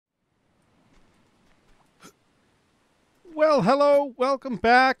Well, hello, welcome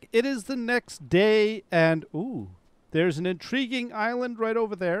back. It is the next day, and ooh, there's an intriguing island right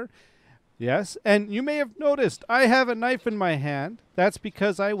over there. Yes, and you may have noticed I have a knife in my hand. That's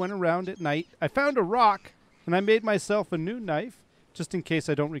because I went around at night. I found a rock, and I made myself a new knife, just in case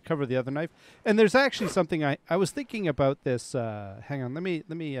I don't recover the other knife. And there's actually something I was thinking about this. Hang on, let me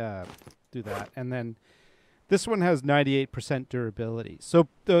do that, and then this one has 98% durability. So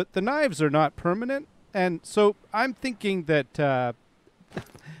the knives are not permanent. And so I'm thinking that, I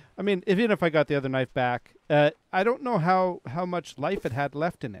mean, even if I got the other knife back, I don't know how much life it had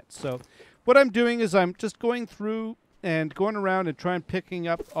left in it. So what I'm doing is I'm just going through and going around and trying picking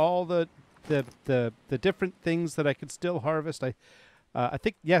up all the different things that I could still harvest. I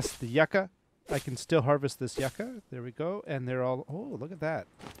think, yes, the yucca. I can still harvest this yucca. There we go. And they're all, oh, look at that.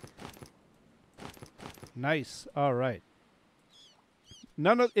 Nice. All right.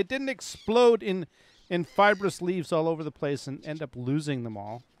 It didn't explode in fibrous leaves all over the place and end up losing them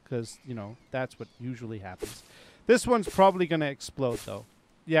all, because, you know, that's what usually happens. This one's probably going to explode, though.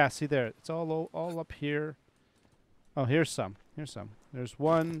 Yeah, see there. It's all up here. Oh, here's some. Here's some. There's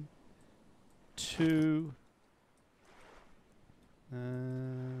one, two.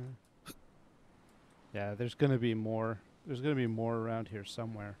 Yeah, there's going to be more. There's going to be more around here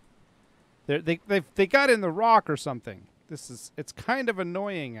somewhere. They got in the rock or something. It's kind of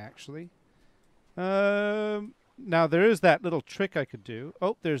annoying, actually. Now there is that little trick I could do.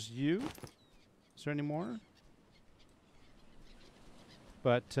 Oh, there's you. Is there any more?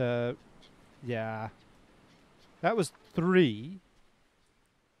 But, yeah. That was 3.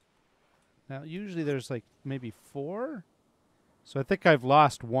 Now, usually there's like maybe 4. So I think I've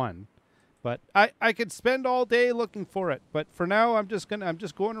lost 1. But I could spend all day looking for it. But for now, I'm just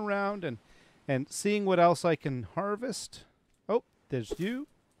going around and seeing what else I can harvest. Oh, there's you.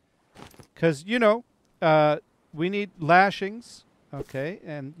 Because, you know, we need lashings. Okay,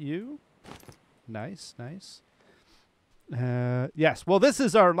 and you. Nice, nice. Yes, well, this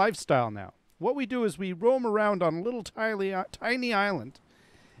is our lifestyle now. What we do is we roam around on a little tiny island.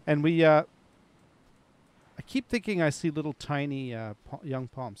 And we, I keep thinking I see little tiny young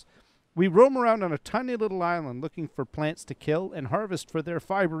palms. We roam around on a tiny little island looking for plants to kill and harvest for their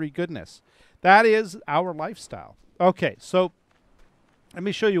fibery goodness. That is our lifestyle. Okay, so let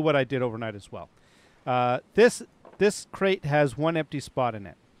me show you what I did overnight as well. This crate has 1 empty spot in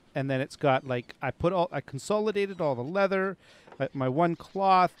it, and then it's got like I consolidated all the leather, my 1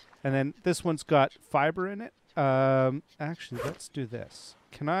 cloth, and then this one's got fiber in it. Actually, let's do this.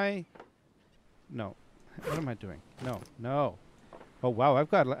 Can I? No. What am I doing? No. Oh wow, I've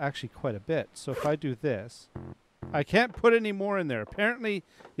got actually quite a bit. So if I do this, I can't put any more in there. Apparently,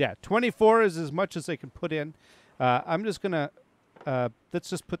 yeah, 24 is as much as I can put in. I'm just gonna. Let's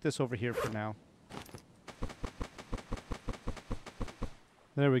just put this over here for now.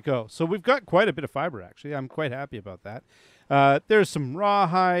 There we go. So we've got quite a bit of fiber, actually. I'm quite happy about that. There's some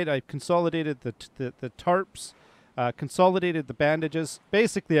rawhide. I consolidated the tarps, consolidated the bandages.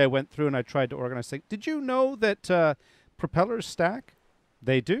 Basically, I went through and I tried to organize things. Did you know that propellers stack?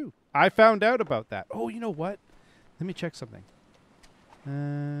 They do. I found out about that. Oh, you know what? Let me check something.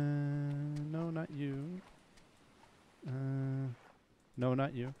 No, not you. No,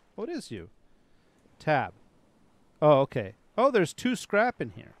 not you. Oh, it is you. Tab. Oh, okay. Oh, there's 2 scrap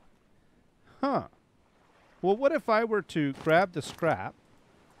in here. Huh. Well, what if I were to grab the scrap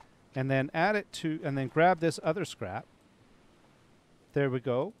and then add it to, and then grab this other scrap? There we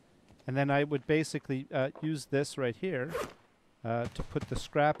go. And then I would basically use this right here to put the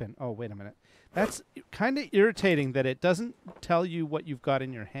scrap in. Oh, wait a minute. That's kind of irritating that it doesn't tell you what you've got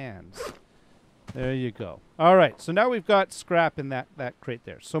in your hands. There you go. All right, so now we've got scrap in that crate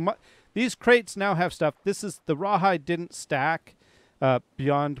there. So these crates now have stuff. This is the rawhide didn't stack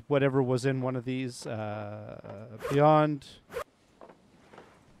beyond whatever was in one of these. Beyond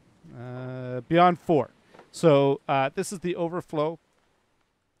 4. So this is the overflow.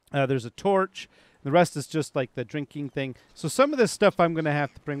 There's a torch. The rest is just like the drinking thing. So some of this stuff I'm going to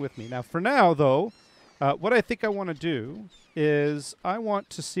have to bring with me. Now, for now, though, what I think I want to do is I want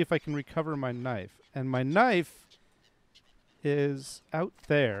to see if I can recover my knife. And my knife is out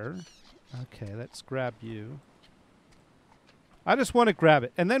there. Okay, let's grab you. I just want to grab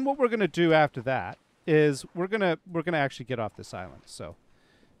it. And then what we're going to do after that is we're going to actually get off this island. So,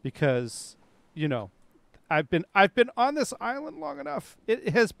 because, you know, I've been on this island long enough. It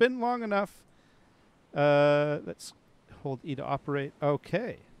has been long enough. Let's hold E to operate.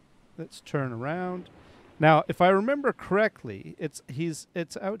 Okay. Let's turn around. Now, if I remember correctly, it's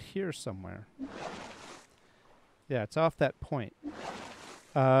out here somewhere. Yeah, it's off that point.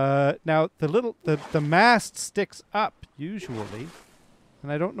 Now the mast sticks up usually.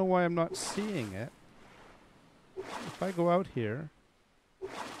 And I don't know why I'm not seeing it. If I go out here...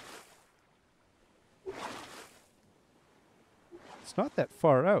 It's not that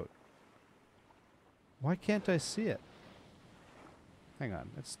far out. Why can't I see it? Hang on,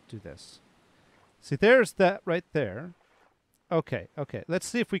 let's do this. See, there's that right there. Okay, okay. Let's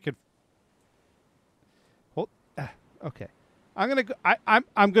see if we could... Hold... okay. I'm gonna go,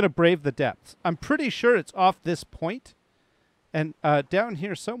 I'm gonna brave the depths. I'm pretty sure it's off this point, and down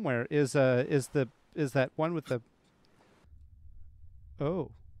here somewhere is that one with the.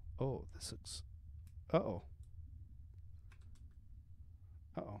 Oh, this looks. Uh-oh.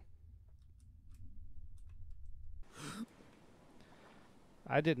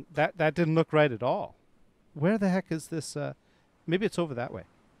 That didn't look right at all. Where the heck is this? Maybe it's over that way.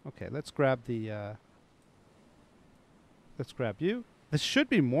 Okay, let's grab the. Let's grab you. This should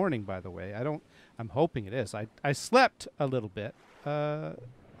be morning, by the way. I'm hoping it is. I slept a little bit.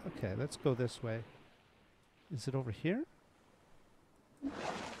 Okay, let's go this way. Is it over here?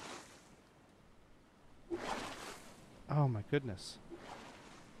 Oh my goodness.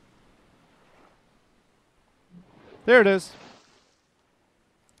 There it is.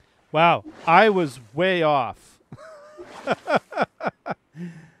 Wow, I was way off.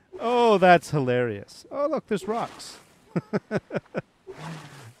 Oh, that's hilarious. Oh, look, there's rocks.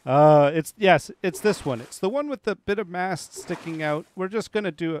 It's this one. It's the one with the bit of mast sticking out. We're just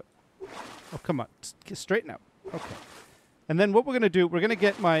gonna do it. Oh, come on, straighten out. Okay. And then what we're gonna do? We're gonna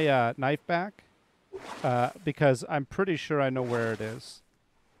get my knife back because I'm pretty sure I know where it is.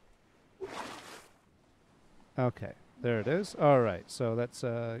 Okay, there it is. All right. So let's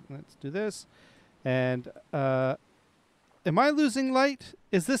do this. And am I losing light?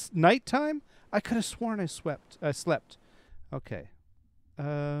 Is this nighttime? I could have sworn I slept. Okay.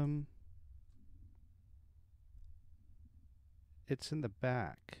 It's in the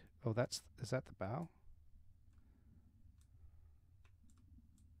back. Oh, is that the bow?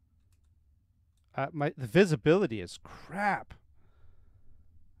 The visibility is crap.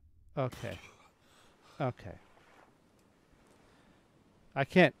 Okay. Okay. I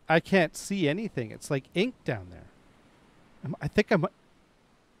can't see anything. It's like ink down there. I think I'm.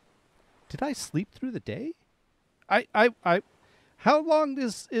 Did I sleep through the day? How long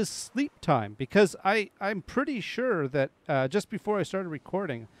is sleep time? Because I'm pretty sure that just before I started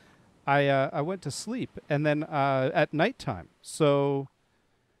recording, I went to sleep and then at nighttime. So,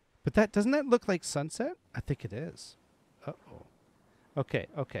 but doesn't that look like sunset? I think it is. Uh-oh. Okay.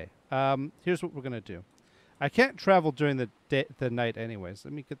 Here's what we're gonna do. I can't travel during the night anyways.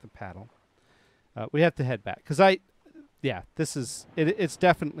 Let me get the paddle. We have to head back because this is it's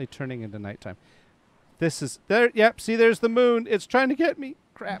definitely turning into nighttime. This is there. Yep. See, there's the moon. It's trying to get me.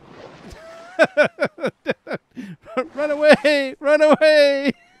 Crap. Run away! Run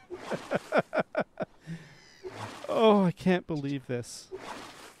away! Oh, I can't believe this.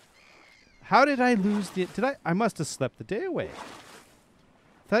 How did I lose I must have slept the day away.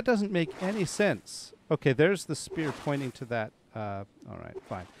 That doesn't make any sense. Okay, there's the spear pointing to that. All right,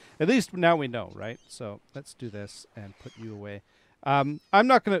 fine. At least now we know, right? So let's do this and put you away. I'm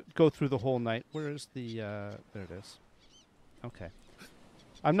not going to go through the whole night. Where is the... there it is. Okay.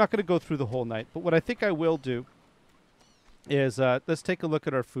 I'm not going to go through the whole night, but what I think I will do is let's take a look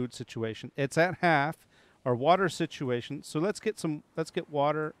at our food situation. It's at half. Our water situation. So let's get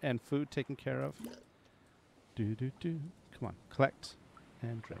water and food taken care of. Come on, collect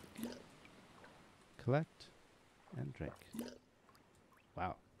and drink. Collect and drink.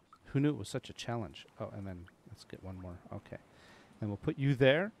 Wow. Who knew it was such a challenge? Oh, and then let's get one more. Okay. And we'll put you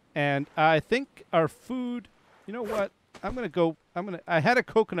there. And I think our food, you know what? I had a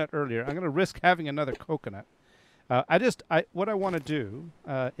coconut earlier. I'm going to risk having another coconut. What I want to do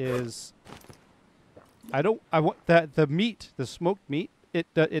is I want the meat, the smoked meat.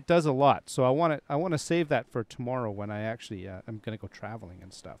 It does a lot. So I want to save that for tomorrow when I actually I'm going to go traveling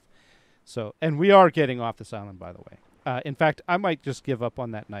and stuff. So, and we are getting off this island, by the way. In fact, I might just give up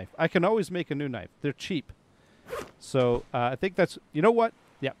on that knife. I can always make a new knife. They're cheap. So I think you know what?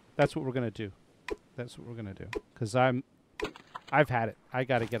 Yeah, that's what we're going to do. That's what we're going to do. Because I've had it. I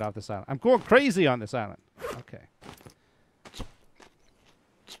got to get off this island. I'm going crazy on this island. Okay.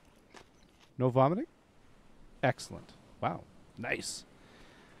 No vomiting? Excellent. Wow. Nice.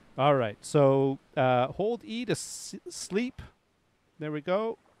 All right. So hold E to sleep. There we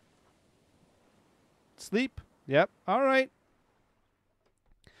go. Sleep. Yep. All right.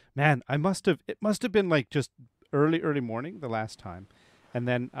 Man, it must have been like just early morning the last time. And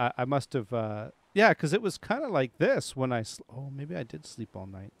then I must have, because it was kind of like this when oh, maybe I did sleep all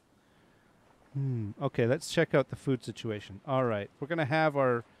night. Okay, let's check out the food situation. All right, we're gonna have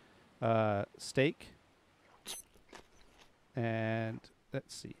our steak, and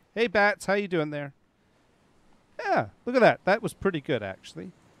let's see. Hey, Bats, how you doing there? Yeah, look at that. That was pretty good,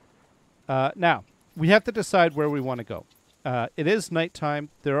 actually. Now we have to decide where we want to go. It is nighttime.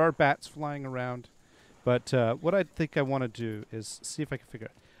 There are bats flying around, but what I think I want to do is see if I can figure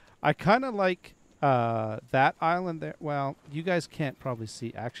it. I kind of like that island there. Well, you guys can't probably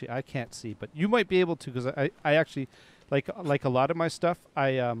see. Actually, I can't see, but you might be able to because I actually like a lot of my stuff.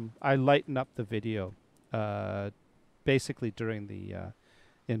 I lighten up the video, basically during the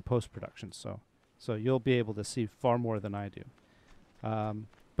in post production. So you'll be able to see far more than I do.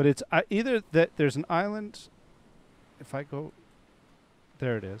 But it's either that there's an island. If I go,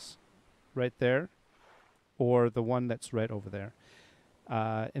 there it is, right there, or the one that's right over there.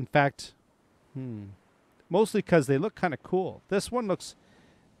 In fact, mostly because they look kind of cool. This one looks,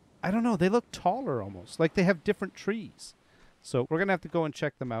 I don't know, they look taller almost, like they have different trees. So we're going to have to go and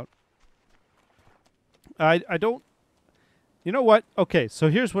check them out. I don't, you know what? Okay, so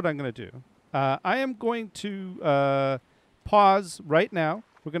here's what I'm going to do. I am going to pause right now.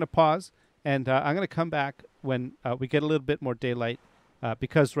 We're going to pause, and I'm going to come back when we get a little bit more daylight.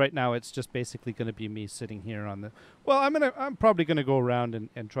 Because right now it's just basically going to be me sitting here on the. Well, I'm probably going to go around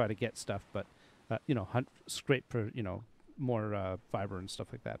and try to get stuff, but hunt, scrape for more fiber and stuff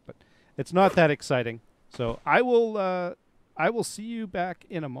like that. But it's not that exciting. So I will see you back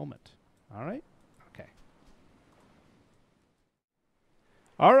in a moment. All right. Okay.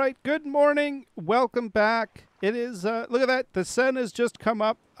 All right. Good morning. Welcome back. It is. Look at that. The sun has just come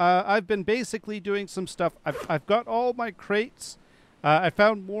up. I've been basically doing some stuff. I've got all my crates. I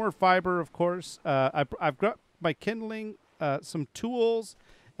found more fiber, of course. I've got my kindling, some tools,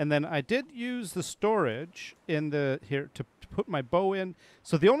 and then I did use the storage in the here to put my bow in.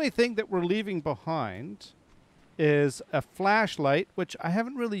 So the only thing that we're leaving behind is a flashlight, which I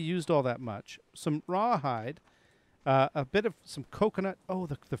haven't really used all that much. Some rawhide, a bit of some coconut. Oh,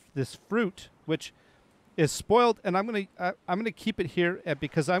 this fruit, which is spoiled, and I'm gonna keep it here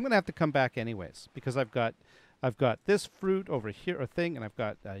because I'm gonna have to come back anyways because I've got this fruit over here, a thing, and I've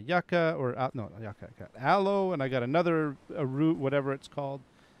got yucca, or no, yucca. I got aloe, and I got another root, whatever it's called,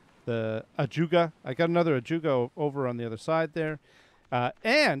 the ajuga. I got another ajuga over on the other side there.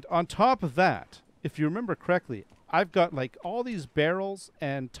 And on top of that, if you remember correctly, I've got like all these barrels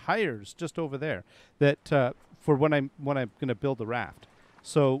and tires just over there that for when I'm going to build the raft.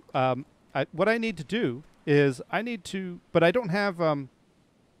 So what I need to do is but I don't have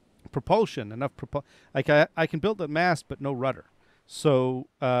propulsion, enough like I can build a mast but no rudder. So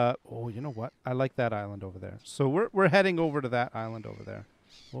you know what, I like that island over there, so we're heading over to that island over there.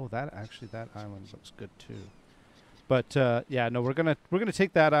 That island looks good too, but yeah, no, we're gonna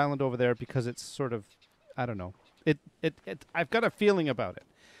take that island over there because it's sort of, I don't know, it I've got a feeling about it.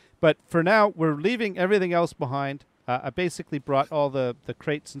 But for now we're leaving everything else behind. I basically brought all the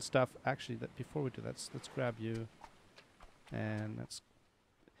crates and stuff. Actually, before we do that, let's grab you, and let's.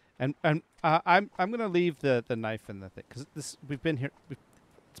 And I'm gonna leave the knife in the thing because we've been here.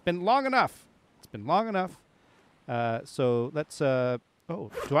 It's been long enough. It's been long enough. So let's. Do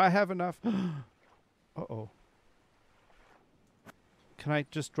I have enough? Uh-oh. Can I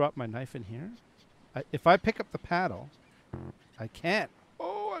just drop my knife in here? If I pick up the paddle, I can't.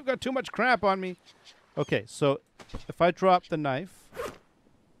 Oh, I've got too much crap on me. Okay, so if I drop the knife,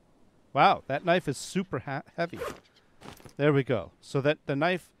 wow, that knife is super heavy. There we go. So that the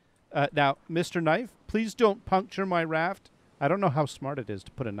knife. Now, Mr. Knife, please don't puncture my raft. I don't know how smart it is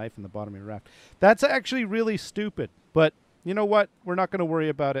to put a knife in the bottom of your raft. That's actually really stupid. But you know what? We're not going to worry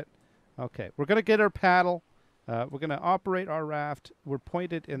about it. Okay, we're going to get our paddle. We're going to operate our raft. We're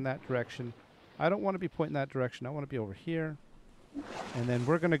pointed in that direction. I don't want to be pointing that direction. I want to be over here. And then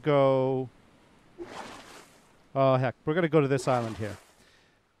we're going to go... Oh, heck. We're going to go to this island here.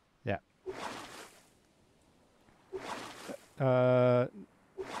 Yeah.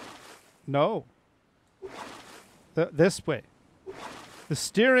 No. This way. The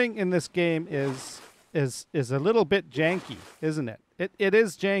steering in this game is a little bit janky, isn't it? It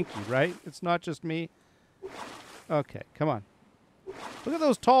is janky, right? It's not just me. Okay, come on. Look at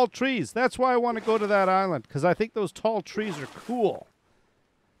those tall trees. That's why I want to go to that island, because I think those tall trees are cool.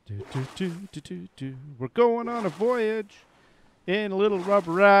 We're going on a voyage in a little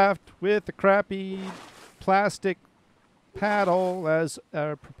rubber raft with a crappy plastic paddle as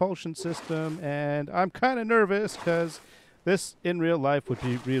our propulsion system, and I'm kind of nervous because this in real life would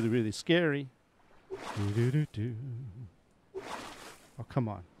be really, really scary. Oh, come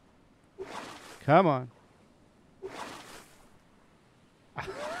on. Come on.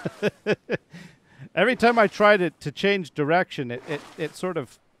 Every time I try to change direction, it sort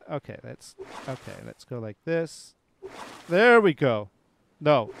of... Okay, let's go like this. There we go.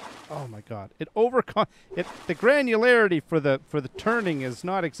 No. Oh my God. The granularity for the turning is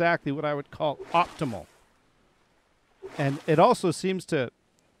not exactly what I would call optimal. And it also seems to...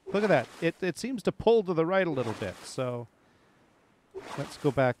 Look at that. It seems to pull to the right a little bit. So let's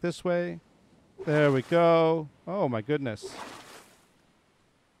go back this way. There we go. Oh my goodness.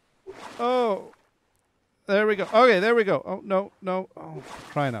 Oh. There we go. Okay, there we go. Oh, no. Oh,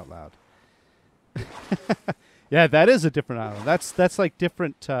 crying out loud. Yeah, that is a different island. That's like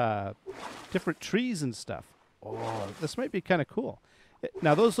different trees and stuff. Oh, this might be kind of cool.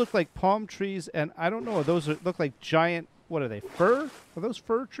 Now, those look like palm trees, and I don't know. Look like giant... What are they? Fir? Are those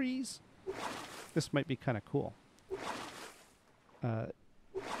fir trees? This might be kind of cool.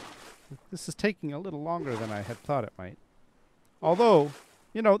 This is taking a little longer than I had thought it might. Although,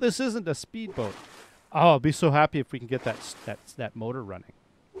 you know, this isn't a speedboat. Oh, I'll be so happy if we can get that motor running.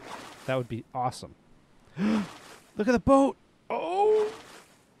 That would be awesome. Look at the boat. Oh,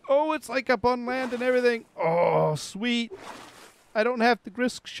 it's like up on land and everything. Oh, sweet. I don't have to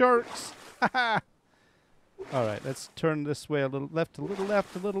risk sharks. All right, let's turn this way a little left, a little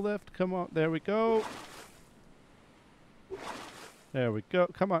left, a little left. Come on, there we go. There we go.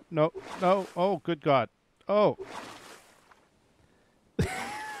 Come on. No. Oh, good God. Oh.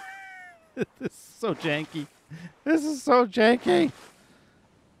 This is so janky. This is so janky.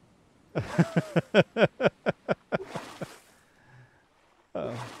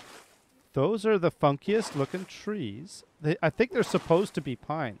 Those are the funkiest looking trees. I think they're supposed to be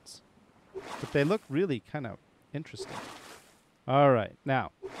pines, but they look really kind of interesting. All right,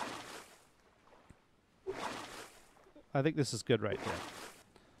 now I think this is good right here.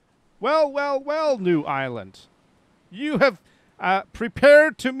 Well, new island. You have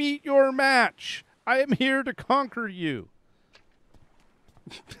prepared to meet your match. I am here to conquer you.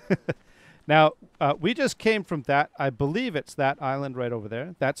 Now, we just came from that. I believe it's that island right over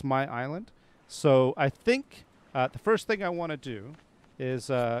there. That's my island. So I think the first thing I want to do is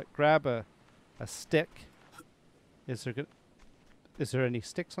grab a stick. Is there any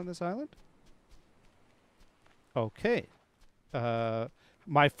sticks on this island? Okay.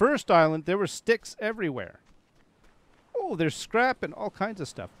 My first island, there were sticks everywhere. Oh, there's scrap and all kinds of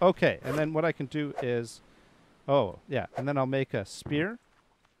stuff. Okay, and then what I can do is... Oh, yeah, and then I'll make a spear.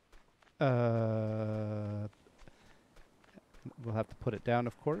 We'll have to put it down,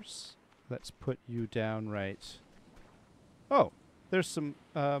 of course. Let's put you down right... Oh, there's some...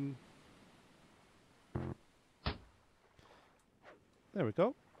 There we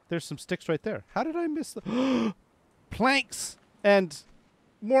go. There's some sticks right there. How did I miss the... Planks and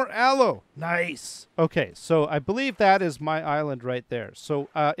more aloe. Nice. Okay, so I believe that is my island right there. So,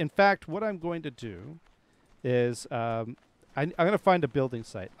 in fact, what I'm going to do is I'm going to find a building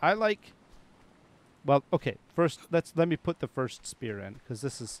site. I like... Well, okay. First, let me put the first spear in, because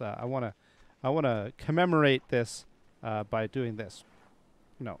this is... I want to commemorate this by doing this.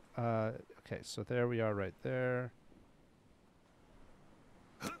 No. Okay, so there we are right there.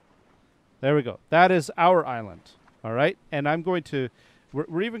 There we go. That is our island. All right? And I'm going to...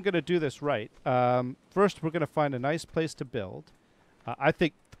 We're even going to do this right. First, we're going to find a nice place to build. I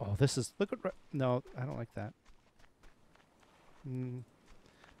think... Oh, this is... Look at... No, I don't like that.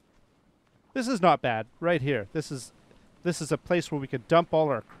 This is not bad. Right here. This is a place where we could dump all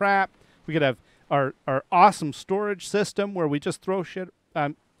our crap. We could have our awesome storage system where we just throw shit...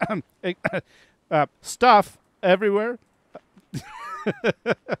 stuff everywhere.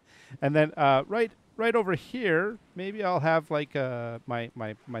 And then right over here, maybe I'll have like my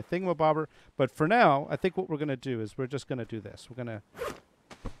thingamabobber. But for now, I think what we're going to do is we're just going to do this. We're going to...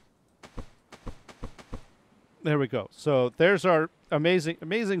 There we go. So there's our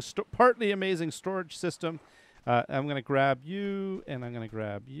partly amazing storage system. I'm going to grab you, and I'm going to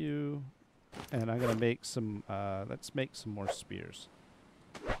grab you, and I'm going to make some... let's make some more spears.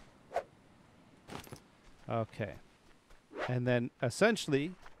 Okay. And then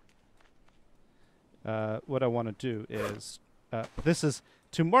essentially... what I want to do is, this is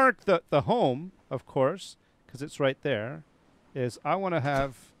to mark the home, of course, because it's right there, is I want to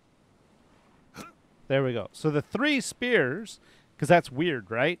have, there we go. So the 3 spears, because that's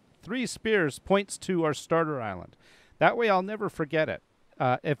weird, right? 3 spears points to our starter island. That way I'll never forget it.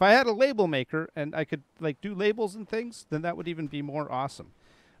 If I had a label maker and I could like do labels and things, then that would even be more awesome.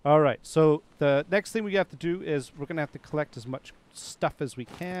 All right, so the next thing we have to do is we're going to have to collect as much stuff as we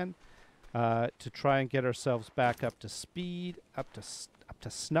can. To try and get ourselves back up to speed, up to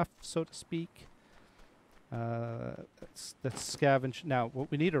snuff, so to speak. Let's scavenge. Now, what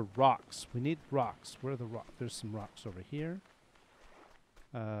we need are rocks. We need rocks. Where are the rocks? There's some rocks over here.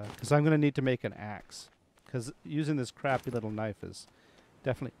 Because I'm going to need to make an axe. Because using this crappy little knife is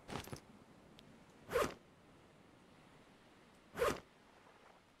definitely...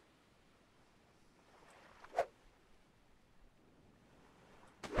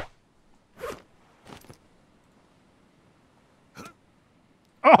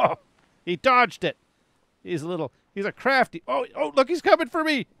 Oh! He dodged it! He's a crafty... Oh, look, he's coming for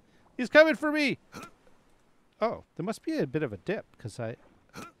me! He's coming for me! Oh, there must be a bit of a dip, because I...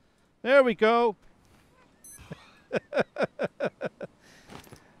 There we go!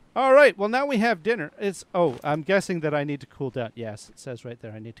 All right, well, now we have dinner. Oh, I'm guessing that I need to cool down. Yes, it says right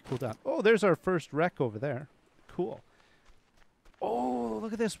there I need to cool down. Oh, there's our first wreck over there. Cool. Oh,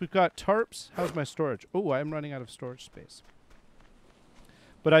 look at this. We've got tarps. How's my storage? Oh, I'm running out of storage space.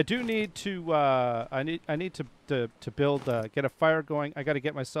 But I do need to, I need to build, get a fire going. I got to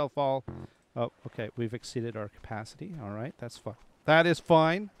get myself all, oh, okay, we've exceeded our capacity. All right, that's fine. That is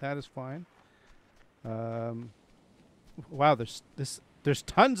fine. That is fine. Wow, there's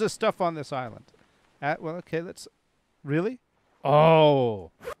tons of stuff on this island. Well, okay, let's, really?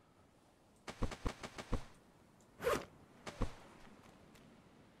 Oh.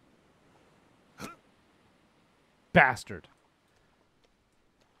 Bastard.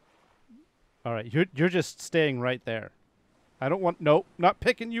 All right, you're just staying right there. I don't want... Nope, not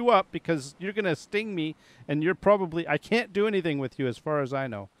picking you up because you're going to sting me, and you're probably... I can't do anything with you as far as I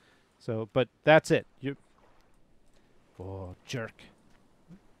know. So, but that's it. You... Oh, jerk.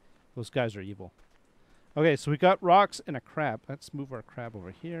 Those guys are evil. Okay, so we got rocks and a crab. Let's move our crab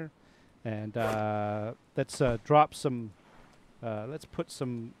over here. And let's drop some... let's put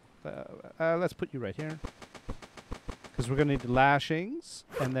some... let's put you right here. Because we're going to need the lashings,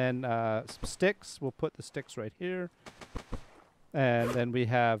 and then some sticks. We'll put the sticks right here. And then we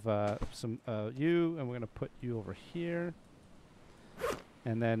have some you, and we're going to put you over here.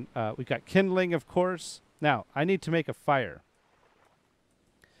 And then we got kindling, of course. Now, I need to make a fire.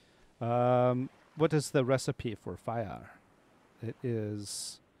 What is the recipe for fire? It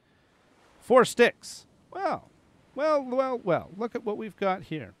is 4 sticks. Well. Look at what we've got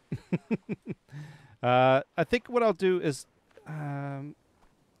here. I think what I'll do is,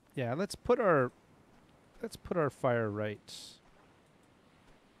 yeah, let's put our fire right,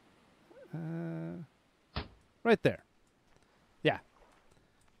 right there. Yeah.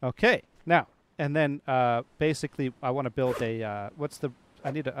 Okay. Now, and then basically, I want to build a I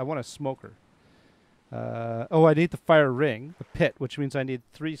want a smoker. Oh, I need the fire ring, the pit, which means I need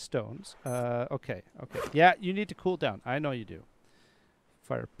 3 stones. Okay. Yeah, you need to cool down. I know you do.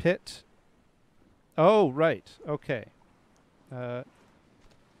 Fire pit. Oh, right. Okay.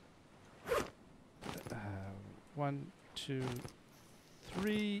 1, 2,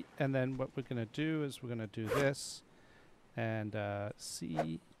 3, and then what we're going to do is we're going to do this, and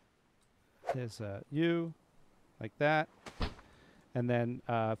C is U, like that, and then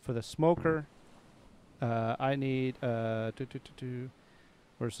for the smoker, I need where's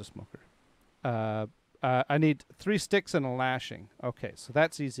the smoker? I need 3 sticks and a lashing. Okay, so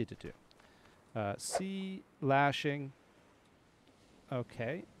that's easy to do. C lashing.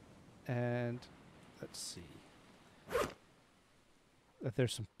 Okay, and let's see.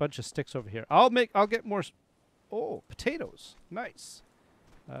 There's some bunch of sticks over here. I'll get more. Oh, potatoes. Nice.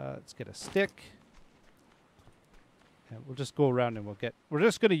 Let's get a stick. And we'll just go around and we're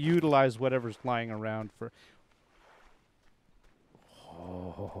just going to utilize whatever's lying around for.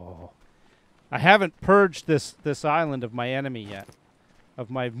 Oh. I haven't purged this island of my enemy yet. Of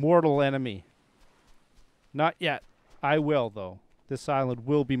my mortal enemy. Not yet. I will, though. This island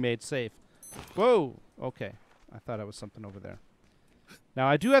will be made safe. Whoa! Okay. I thought it was something over there. Now,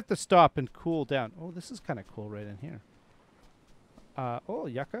 I do have to stop and cool down. Oh, this is kind of cool right in here. Oh,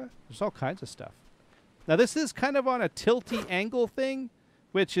 yucca. There's all kinds of stuff. Now, this is kind of on a tilty angle thing,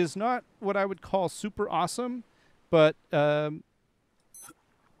 which is not what I would call super awesome. But, there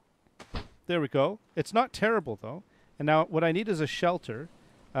we go. It's not terrible, though. And now, what I need is a shelter.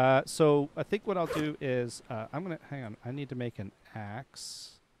 So I think what I'll do is I'm gonna hang on. I need to make an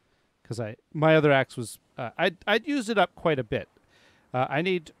axe because my other axe was I'd used it up quite a bit. I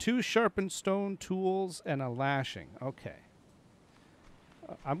need 2 sharpened stone tools and a lashing. Okay.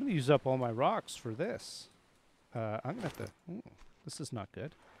 I'm gonna use up all my rocks for this. I'm gonna have to. Ooh, this is not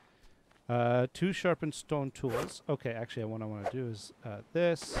good. 2 sharpened stone tools. Okay, actually, what I want to do is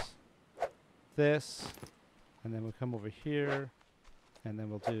this, and then we'll come over here. And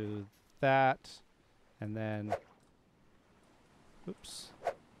then we'll do that, and then, oops,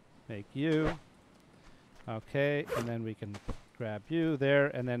 make you. Okay, and then we can grab you there,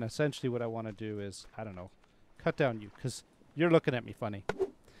 and then essentially what I want to do is, I don't know, cut down you, because you're looking at me funny.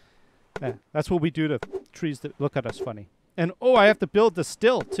 Yeah, that's what we do to trees that look at us funny. And, oh, I have to build the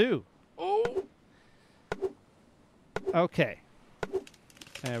still, too. Oh! Okay.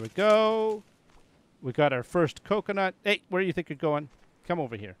 There we go. We got our first coconut. Hey, where do you think you're going? Come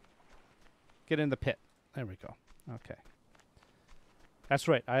over here. Get in the pit. There we go. Okay. That's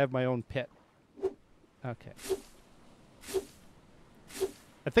right. I have my own pit. Okay.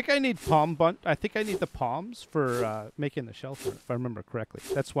 I think I need I think I need the palms for making the shelter, if I remember correctly.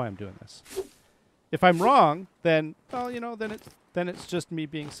 That's why I'm doing this. If I'm wrong, then well, you know, then it's just me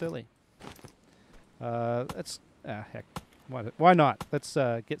being silly. Let's heck, why not? Let's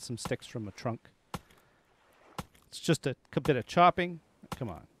get some sticks from a trunk. It's just a bit of chopping. Come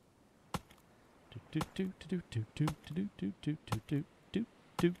on.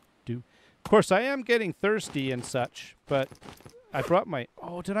 Of course, I am getting thirsty and such, but I brought my...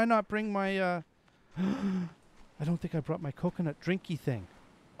 Oh, did I not bring my... I don't think I brought my coconut drinky thing.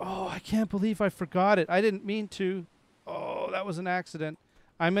 Oh, I can't believe I forgot it. I didn't mean to. Oh, that was an accident.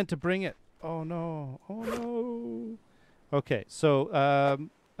 I meant to bring it. Oh, no. Oh, no. Okay, so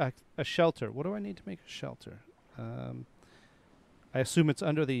a shelter. What do I need to make a shelter? I assume it's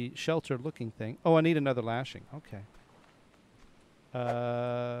under the shelter-looking thing. Oh, I need another lashing. Okay.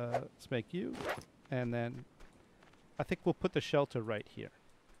 Let's make you. And then I think we'll put the shelter right here.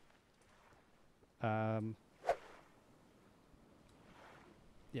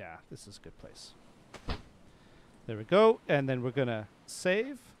 Yeah, this is a good place. There we go. And then we're going to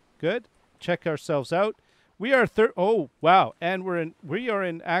save. Good. Check ourselves out. We are oh, wow. And we are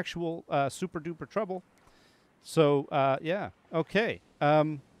in actual super duper trouble. So, yeah. Okay.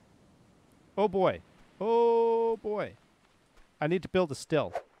 Oh boy. Oh boy. I need to build a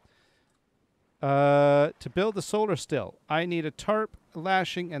still. To build the solar still, I need a tarp, a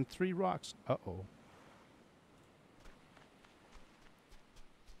lashing, and 3 rocks. Uh-oh.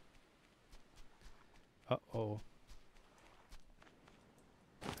 Uh-oh.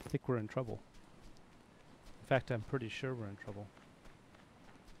 I think we're in trouble. In fact, I'm pretty sure we're in trouble.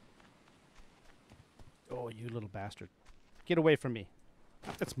 Oh, you little bastard. Get away from me.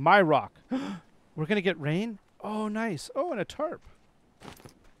 That's my rock. We're going to get rain? Oh, nice. Oh, and a tarp.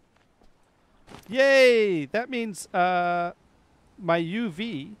 Yay! That means my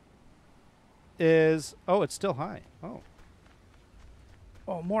UV is... Oh, it's still high. Oh.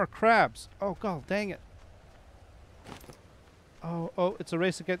 Oh, more crabs. Oh, God, dang it. Oh, it's a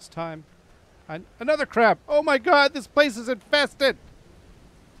race against time. Another crab. Oh, my God, this place is infested.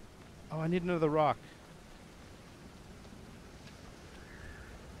 Oh, I need another rock.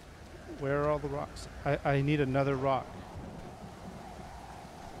 Where are all the rocks? I need another rock.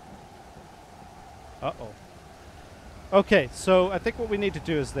 Uh-oh. Okay, so I think what we need to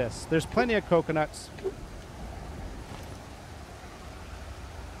do is this. There's plenty of coconuts.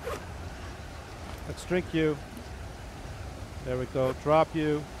 Let's drink you. There we go. Drop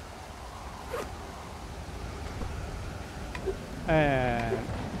you. And...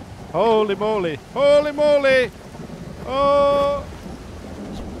 Holy moly! Holy moly! Oh!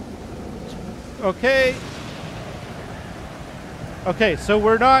 Okay. Okay, so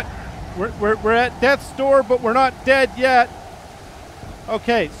we're at death's door, but we're not dead yet.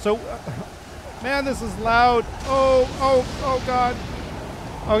 Okay, so man, this is loud. Oh God.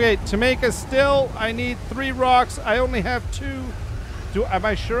 Okay, to make a still, I need 3 rocks. I only have 2. Am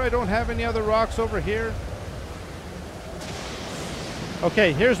I sure I don't have any other rocks over here?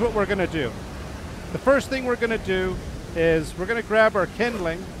 Okay, here's what we're gonna do. The first thing we're gonna do is we're gonna grab our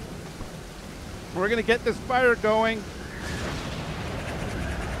kindling. We're going to get this fire going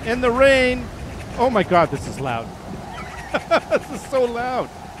in the rain. Oh my God, this is loud. This is so loud.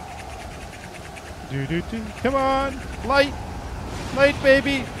 Come on. Light. Light,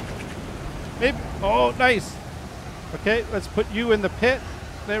 baby. Maybe. Oh, nice. Okay, let's put you in the pit.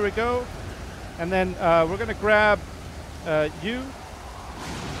 There we go. And then we're going to grab you.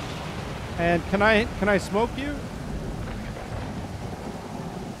 And can I smoke you?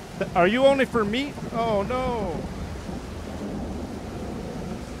 Are you only for meat? Oh, no.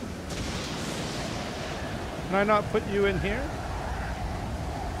 Can I not put you in here?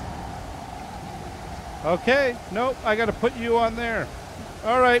 Okay. Nope. I got to put you on there.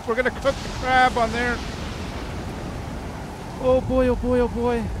 All right. We're going to cook the crab on there. Oh, boy. Oh, boy. Oh,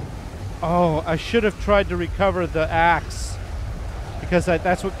 boy. Oh, I should have tried to recover the axe. Because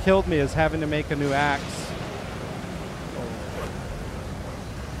that's what killed me, is having to make a new axe.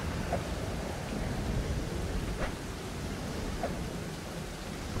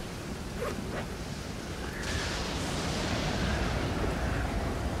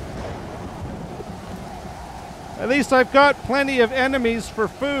 At least I've got plenty of enemies for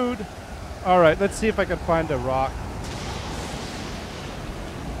food. All right, let's see if I can find a rock.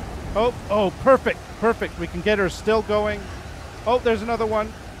 Oh, perfect, perfect. We can get her still going. Oh, there's another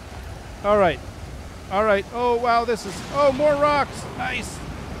one. All right. All right. Oh, wow, this is... Oh, more rocks. Nice.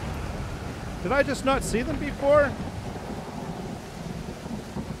 Did I just not see them before?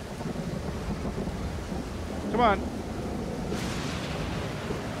 Come on.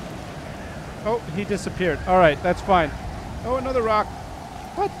 Oh, he disappeared. All right, that's fine. Oh, another rock.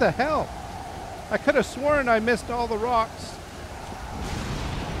 What the hell? I could have sworn I missed all the rocks.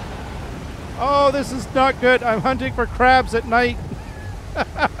 Oh, this is not good. I'm hunting for crabs at night.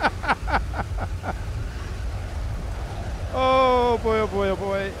 Oh boy, oh boy, oh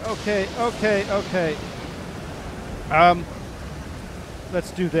boy. Okay, okay, okay. Let's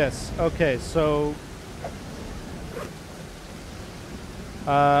do this. Okay, so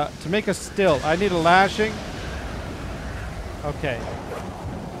to make a still, I need a lashing. Okay.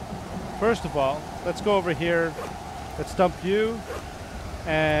 First of all, let's go over here. Let's dump you.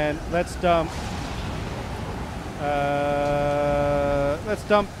 And let's dump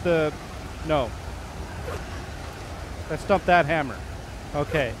the... No. Let's dump that hammer.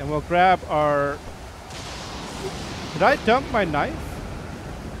 Okay, and we'll grab our... Did I dump my knife?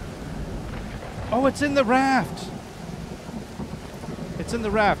 Oh, it's in the raft. It's in the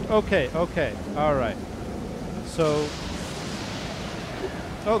raft. Okay, okay. All right. So...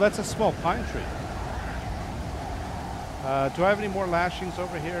 Oh, that's a small pine tree. Do I have any more lashings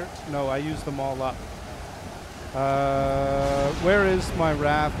over here? No, I used them all up. Where is my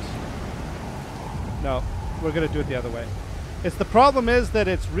raft? No, we're gonna do it the other way. It's the problem is that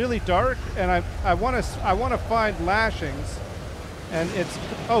it's really dark, and I want to find lashings, and it's...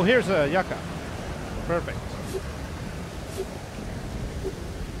 Oh, here's a yucca. Perfect.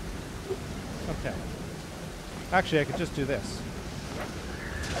 Okay. Actually, I could just do this.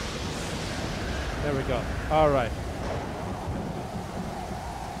 There we go. All right.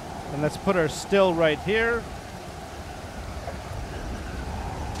 And let's put our still right here.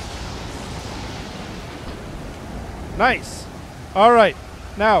 Nice. All right.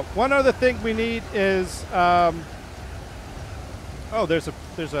 Now, one other thing we need is... oh, there's a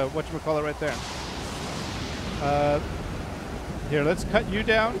whatchamacallit right there. Here, let's cut you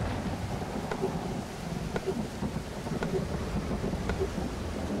down.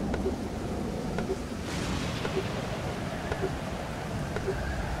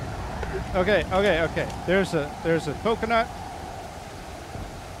 Okay, okay, okay. There's a coconut.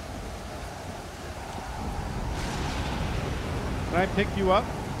 Can I pick you up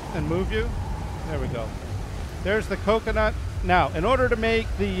and move you? There we go. There's the coconut. Now, in order to make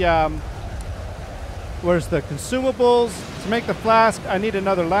the where's the consumables to make the flask, I need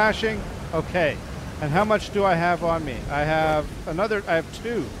another lashing. Okay. And how much do I have on me? I have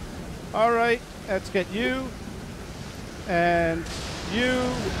 2. All right. Let's get you and you.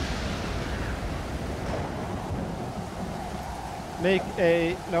 Make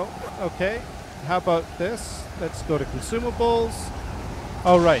a... No. Okay. How about this? Let's go to consumables.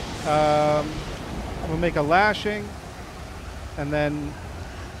 All right. We'll make a lashing. And then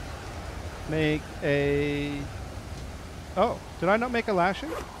make a... Oh. Did I not make a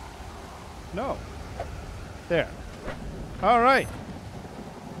lashing? No. There. All right.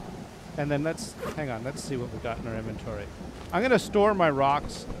 And then let's... Hang on. Let's see what we got in our inventory. I'm going to store my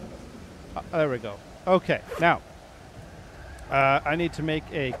rocks. There we go. Okay. Now... I need to make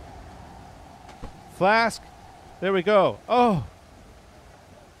a flask. There we go. Oh,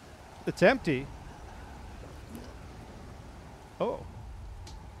 it's empty. Oh.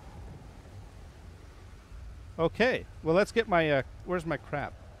 Okay. Well, let's get my... where's my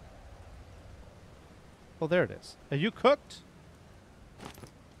crab? Oh, there it is. Are you cooked?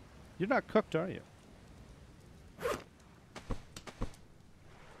 You're not cooked, are you?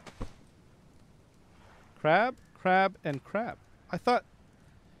 Crab? Crab and crab. I thought...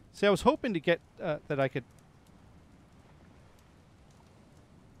 See, I was hoping to get that I could...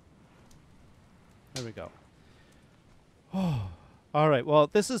 There we go. Oh, all right. Well,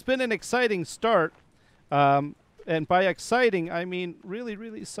 this has been an exciting start. And by exciting, I mean really,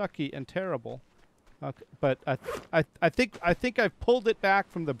 really sucky and terrible. Okay, but I think I've pulled it back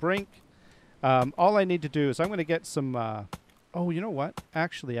from the brink. All I need to do is I'm going to get some... oh, you know what?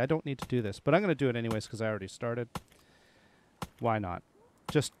 Actually, I don't need to do this, but I'm going to do it anyways because I already started. Why not?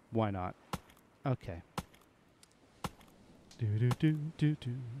 Just why not? Okay. Do.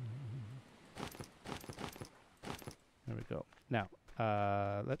 There we go. Now,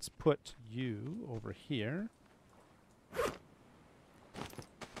 let's put you over here.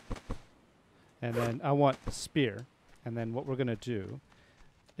 And then I want the spear. And then what we're going to do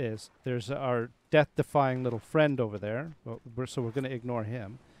is there's our death-defying little friend over there. Well, so we're going to ignore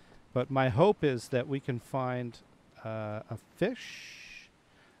him. But my hope is that we can find a fish.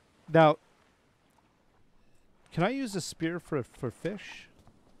 Now, can I use a spear for fish?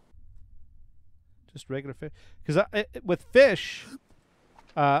 Just regular fish? Because with fish,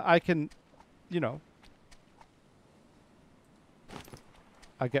 I can, you know,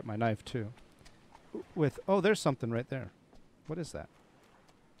 I get my knife too. Oh, there's something right there. What is that?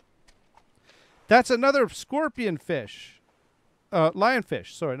 That's another scorpion fish.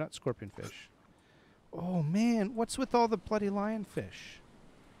 Lionfish. Sorry, not scorpion fish. Oh, man. What's with all the bloody lionfish?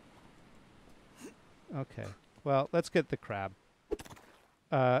 Okay. Well, let's get the crab.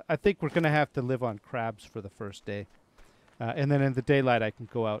 I think we're going to have to live on crabs for the first day. And then in the daylight, I can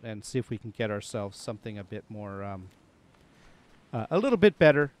go out and see if we can get ourselves something a bit more, a little bit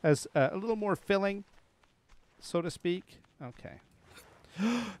better, as a little more filling, so to speak. Okay.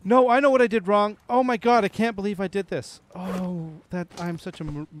 No, I know what I did wrong. Oh my God, I can't believe I did this. Oh, that I'm such a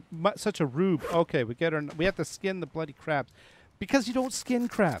rube. Okay, we have to skin the bloody crabs, because you don't skin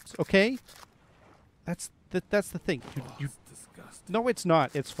crabs. Okay, that's the thing. No, it's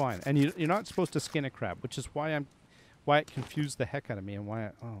not. It's fine, and you're not supposed to skin a crab, which is why it confused the heck out of me, and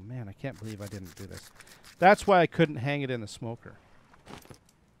why. Oh man, I can't believe I didn't do this. That's why I couldn't hang it in the smoker.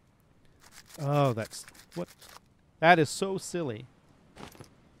 Oh, that is so silly.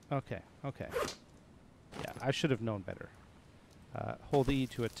 Okay. Yeah, I should have known better. Hold E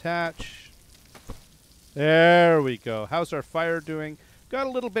to attach. There we go. How's our fire doing? Got a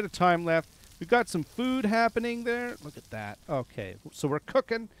little bit of time left. We've got some food happening there. Look at that. Okay, so we're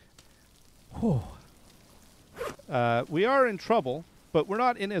cooking. Whew. We are in trouble, but we're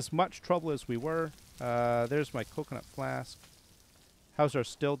not in as much trouble as we were. There's my coconut flask. How's our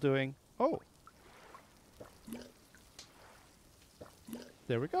still doing? Oh.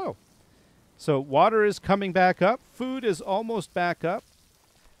 There we go. So water is coming back up. Food is almost back up.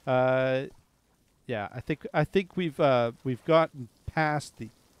 Yeah, I think we've gotten past the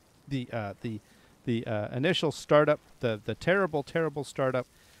initial startup, the terrible startup.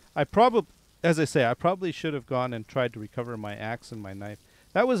 As I say, I probably should have gone and tried to recover my axe and my knife.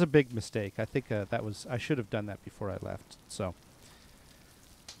 That was a big mistake. I think I should have done that before I left. So,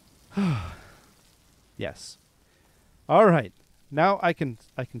 yes. All right. Now I can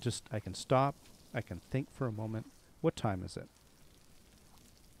stop. I can think for a moment. What time is it?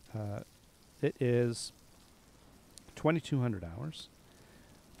 It is 2200 hours.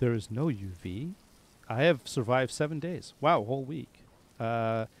 There is no UV. I have survived 7 days. Wow, a whole week.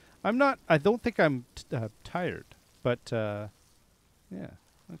 I don't think I'm tired, but yeah.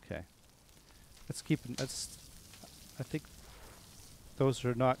 Okay. I think those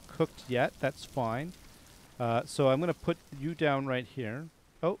are not cooked yet. That's fine. So I'm going to put you down right here.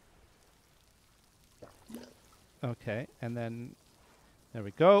 Oh. Okay, and then there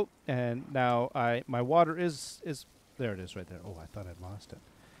we go. And now my water is there. It is right there. Oh, I thought I'd lost it.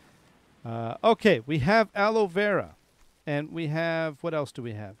 Okay, we have aloe vera, and we have, what else do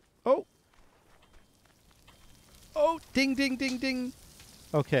we have? Oh. Oh, ding, ding, ding, ding.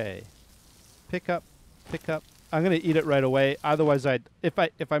 Okay. Pick up. I'm going to eat it right away. Otherwise, if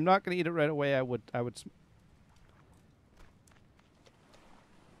I'm not going to eat it right away, I would.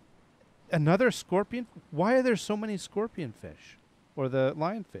 Another scorpion? Why are there so many scorpion fish? Or the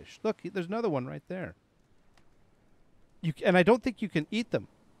lionfish? Look, there's another one right there. And I don't think you can eat them.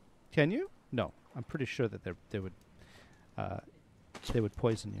 Can you? No. I'm pretty sure that they would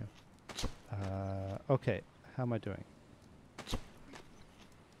poison you. Okay. How am I doing?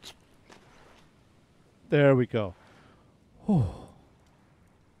 There we go. Whew.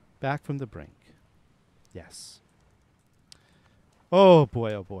 Back from the brink. Yes. Oh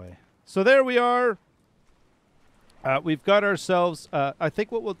boy, oh boy. So there we are. We've got ourselves. I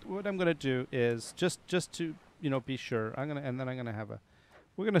think what I'm going to do is just to be sure.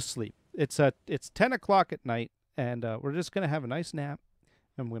 We're gonna sleep. It's 10 o'clock at night, and we're just gonna have a nice nap,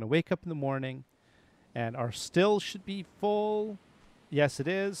 and we're gonna wake up in the morning, and our still should be full. Yes, it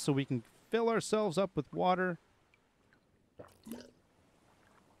is. So we can fill ourselves up with water.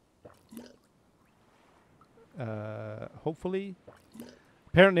 Hopefully.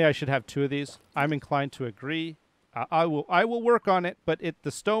 Apparently, I should have 2 of these. I'm inclined to agree. I will work on it, but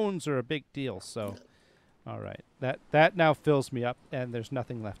the stones are a big deal. So, all right, that now fills me up, and there's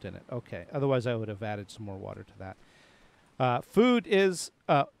nothing left in it. Okay, otherwise I would have added some more water to that. Food is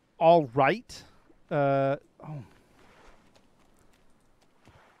all right. Oh,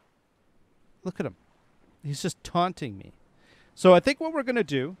 look at him. He's just taunting me. So I think what we're gonna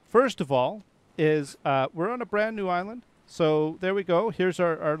do, first of all, is we're on a brand new island. So there we go. Here's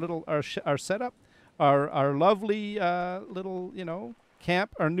our little our setup, our lovely little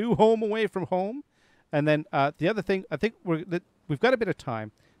camp, our new home away from home. And then the other thing, I think we've got a bit of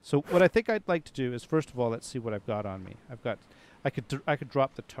time. So what I think I'd like to do is, first of all, let's see what I've got on me. I could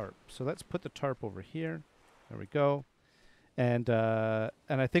drop the tarp. So let's put the tarp over here. There we go. And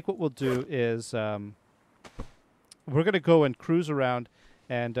I think what we'll do is we're going to go and cruise around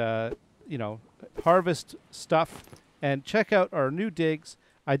and harvest stuff and check out our new digs.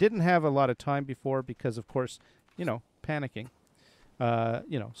 I didn't have a lot of time before because, of course, panicking,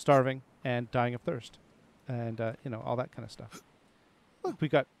 starving and dying of thirst, and all that kind of stuff. Look, we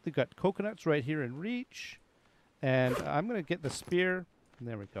got coconuts right here in reach, and I'm gonna get the spear. And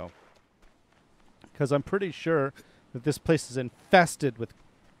there we go. Because I'm pretty sure that this place is infested with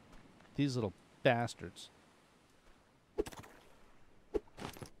these little bastards. There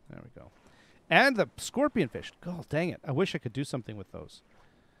we go. And the scorpion fish. God dang it! I wish I could do something with those.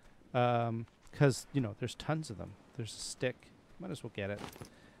 Because there's tons of them. There's a stick. Might as well get it.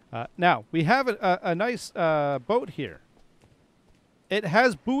 Now we have a nice boat here. It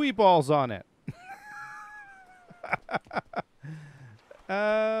has buoy balls on it.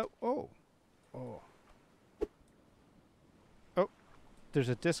 Oh. There's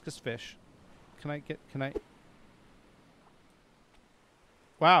a discus fish. Can I?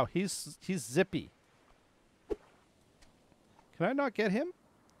 Wow, he's zippy. Can I not get him?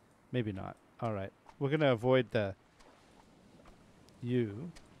 Maybe not. All right. We're going to avoid the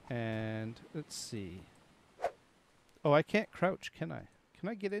U. And let's see. Oh, I can't crouch, can I? Can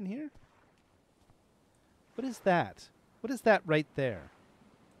I get in here? What is that? What is that right there?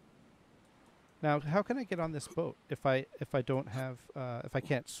 Now, how can I get on this boat if I don't have if I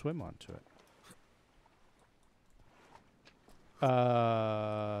can't swim onto it?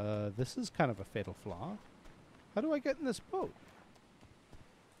 This is kind of a fatal flaw. How do I get in this boat?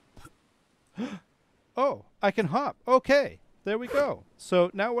 Oh, I can hop. Okay, there we go. So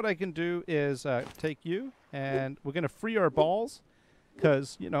now what I can do is take you, and we're going to free our balls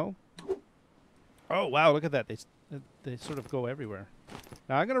because, Oh, wow, look at that. They sort of go everywhere.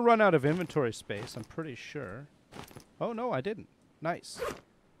 Now, I'm going to run out of inventory space, I'm pretty sure. Oh, no, I didn't. Nice.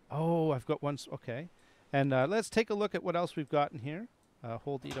 Oh, I've got one. Okay. And let's take a look at what else we've got in here.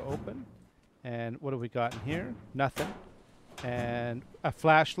 Hold E to open. And what have we got in here? Nothing. And a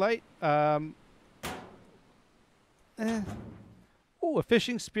flashlight. Oh, a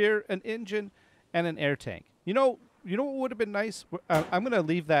fishing spear, an engine, and an air tank. You know what would have been nice? I'm going to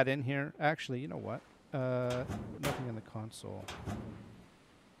leave that in here. Actually, you know what? Nothing in the console.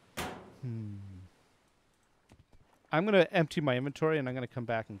 I'm going to empty my inventory, and I'm going to come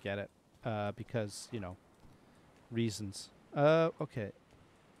back and get it. Because, reasons. Okay.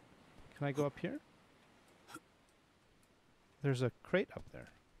 Can I go up here? There's a crate up there.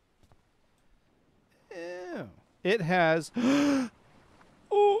 Ew. It has...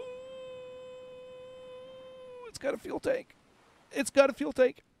 Oh! It's got a fuel tank. It's got a fuel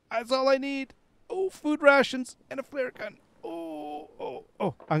tank. That's all I need. Oh, food rations and a flare gun. Oh.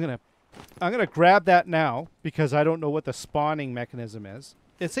 I'm gonna grab that now because I don't know what the spawning mechanism is.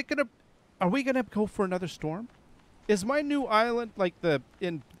 Are we gonna go for another storm? Is my new island like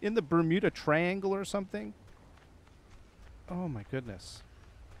in the Bermuda Triangle or something? Oh my goodness.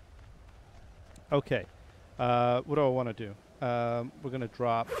 Okay. What do I want to do? We're going to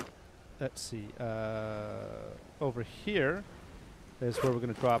drop, let's see, over here is where we're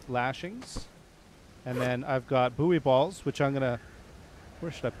going to drop lashings. And then I've got buoy balls, which I'm going to,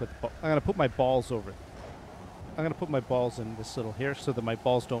 where should I put the ball? I'm going to put my balls over. I'm going to put my balls in this little here so that my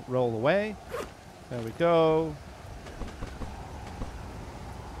balls don't roll away. There we go.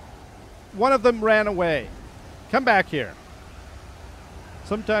 One of them ran away. Come back here.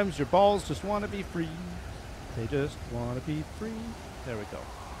 Sometimes your balls just want to be free. They just want to be free. There we go.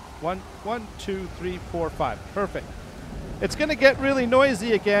 1, 2, 3, 4, 5. Perfect. It's going to get really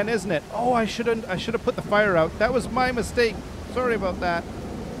noisy again, isn't it? Oh, I should have put the fire out. That was my mistake. Sorry about that.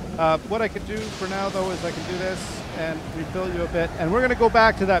 What I could do for now, though, is I can do this and refill you a bit. And we're going to go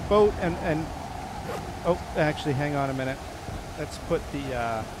back to that boat and... Oh, actually, hang on a minute. Let's put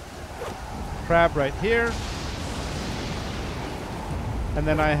the crab right here. And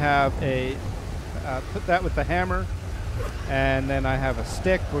then I have a... put that with the hammer. And then I have a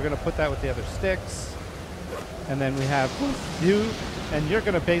stick. We're going to put that with the other sticks. And then we have you. And you're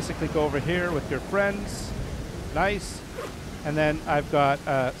going to basically go over here with your friends. Nice. And then I've got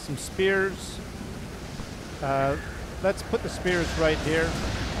some spears. Let's put the spears right here.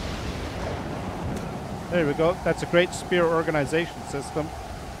 There we go. That's a great spear organization system.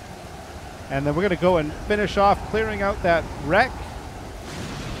 And then we're going to go and finish off clearing out that wreck.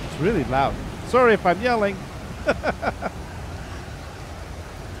 It's really loud. Sorry if I'm yelling.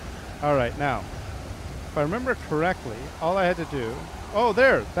 All right, now, if I remember correctly, all I had to do... Oh,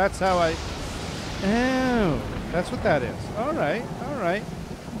 there. That's how I... Oh, that's what that is. All right, all right.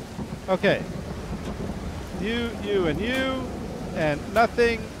 Okay. You, and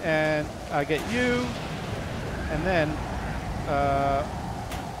nothing, and I get you, and then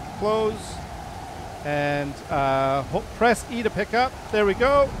close, and press E to pick up. There we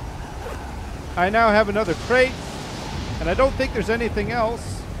go. I now have another crate, and I don't think there's anything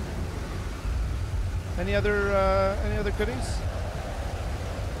else. Any other goodies?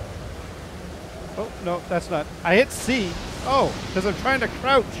 Oh, no, that's not. I hit C. Oh, because I'm trying to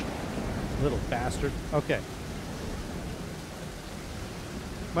crouch. Little bastard. Okay.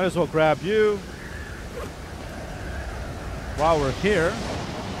 Might as well grab you while we're here.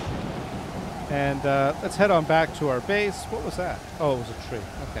 And let's head on back to our base. What was that? Oh, it was a tree.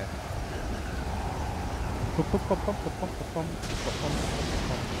 Okay.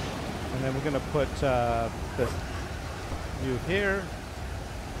 And then we're going to put this you here.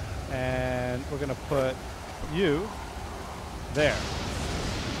 And we're going to put you there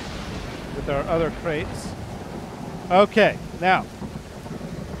with our other crates. Okay, now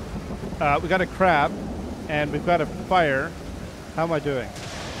we got a crab and we've got a fire. How am I doing?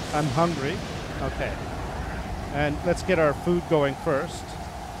 I'm hungry. Okay. And let's get our food going first.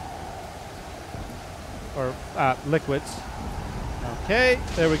 Or liquids. Okay,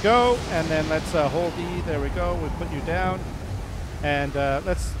 there we go. And then let's hold E. There we go. We put you down. And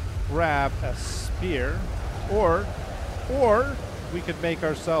let's grab a spear, or we could make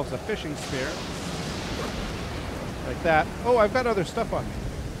ourselves a fishing spear like that. Oh, I've got other stuff on me.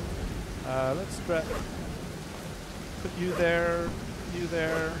 Let's put you there,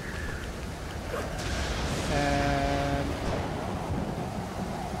 and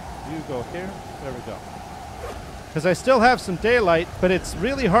you go here. There we go. Because I still have some daylight, but it's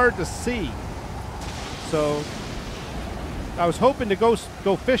really hard to see. So I was hoping to go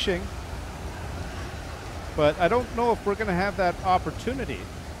fishing, but I don't know if we're going to have that opportunity.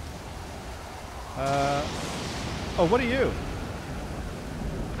 Oh, what are you?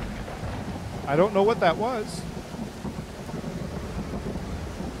 I don't know what that was.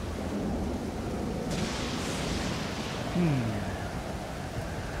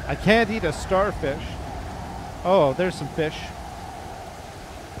 I can't eat a starfish. Oh, there's some fish.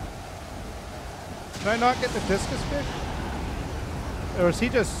 Can I not get the discus fish? Or is he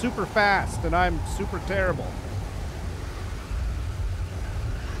just super fast and I'm super terrible?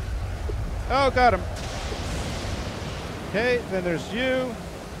 Oh, got him. Okay, then there's you.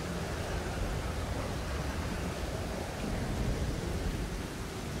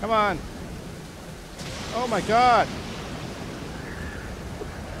 Come on. Oh my god.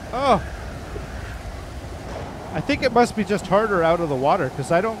 Oh. I think it must be just harder out of the water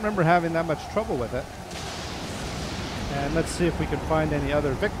because I don't remember having that much trouble with it. And let's see if we can find any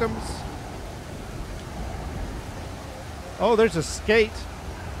other victims. Oh, there's a skate.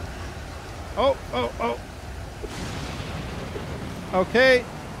 Oh. Okay.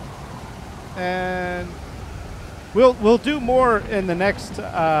 And we'll do more in the next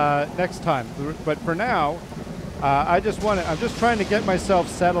time. But for now, I'm just trying to get myself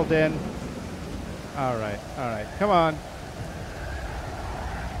settled in. All right. Come on.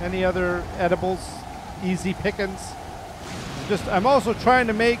 Any other edibles? Easy pickings. I'm also trying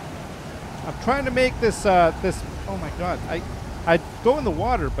to make. I'm trying to make this. This. Oh my God! I go in the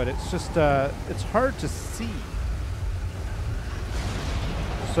water, but it's just. It's hard to see.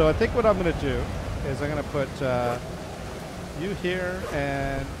 So I think what I'm going to do is I'm going to put you here,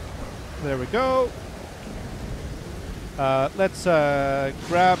 and there we go. Let's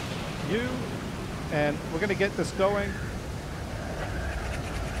grab you, and we're going to get this going.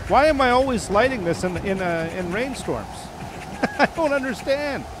 Why am I always lighting this in rainstorms? I don't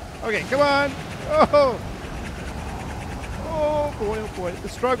understand. Okay, come on. Oh boy, oh boy. The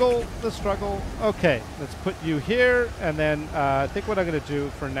struggle. Okay, let's put you here, and then I think what I'm going to do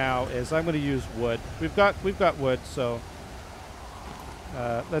for now is I'm going to use wood. We've got wood, so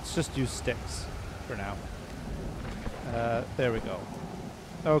let's just use sticks for now. There we go.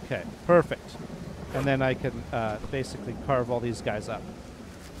 Okay, perfect. And then I can basically carve all these guys up.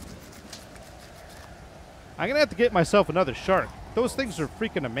 I'm going to have to get myself another shark. Those things are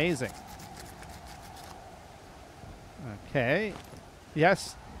freaking amazing. Okay.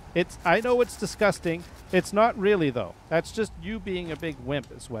 Yes, I know it's disgusting. It's not really, though. That's just you being a big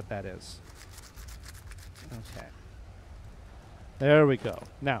wimp is what that is. Okay. There we go.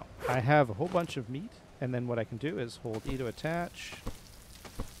 Now, I have a whole bunch of meat, and then what I can do is hold E to attach,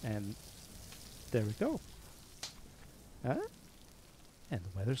 and there we go. Huh? And the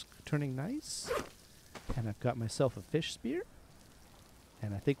weather's turning nice, and I've got myself a fish spear,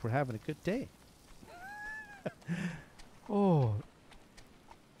 and I think we're having a good day. Oh.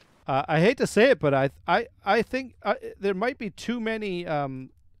 I hate to say it, but I think there might be too many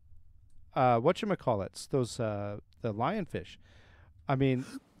whatchamacallits, those the lionfish. I mean,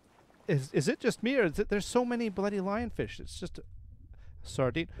 is it just me, or is it there's so many bloody lionfish? It's just a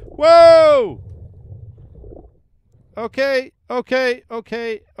sardine. Whoa! Okay. I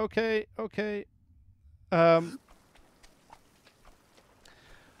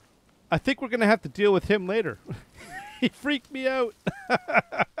think we're gonna have to deal with him later. He freaked me out.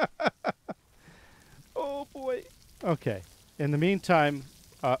 Oh boy. Okay. In the meantime,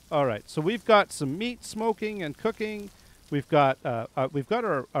 all right. So we've got some meat smoking and cooking. We've got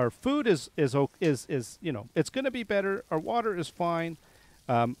our food is you know, it's going to be better. Our water is fine.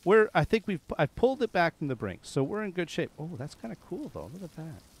 I think I pulled it back from the brink, so we're in good shape. Oh, that's kind of cool though. Look at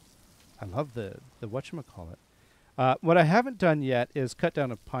that. I love the whatchamacallit. What I haven't done yet is cut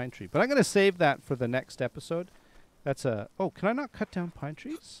down a pine tree, but I'm going to save that for the next episode. That's a... Oh, can I not cut down pine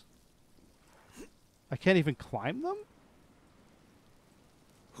trees? I can't even climb them?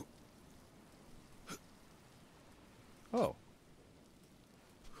 Oh.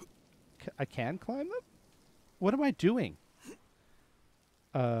 I can climb them? What am I doing?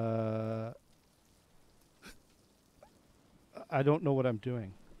 I don't know what I'm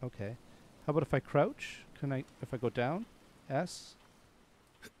doing. Okay. How about if I crouch? Can I... If I go down? S?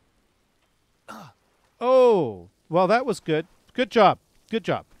 Oh! Well, that was good. Good job. Good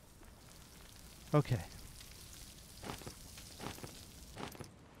job. Okay.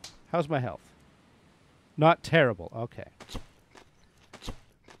 How's my health? Not terrible. Okay.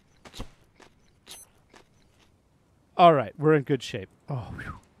 All right. We're in good shape. Oh,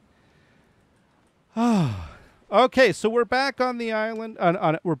 whew. Okay, so we're back on the island.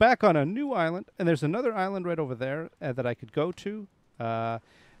 We're back on a new island, and there's another island right over there that I could go to.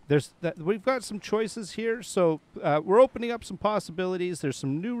 We've got some choices here, so we're opening up some possibilities. There's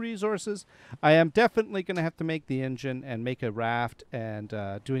some new resources. I am definitely going to have to make the engine and make a raft and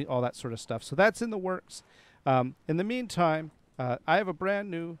doing all that sort of stuff. So that's in the works. In the meantime, I have a brand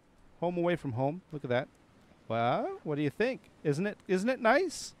new home away from home. Look at that. Well, what do you think? Isn't it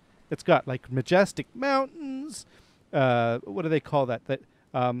nice? It's got like majestic mountains. What do they call that?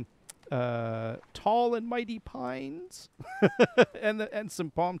 Tall and mighty pines and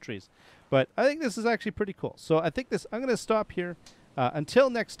some palm trees. But I think this is actually pretty cool. So I'm going to stop here. Until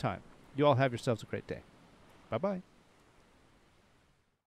next time, you all have yourselves a great day. Bye-bye.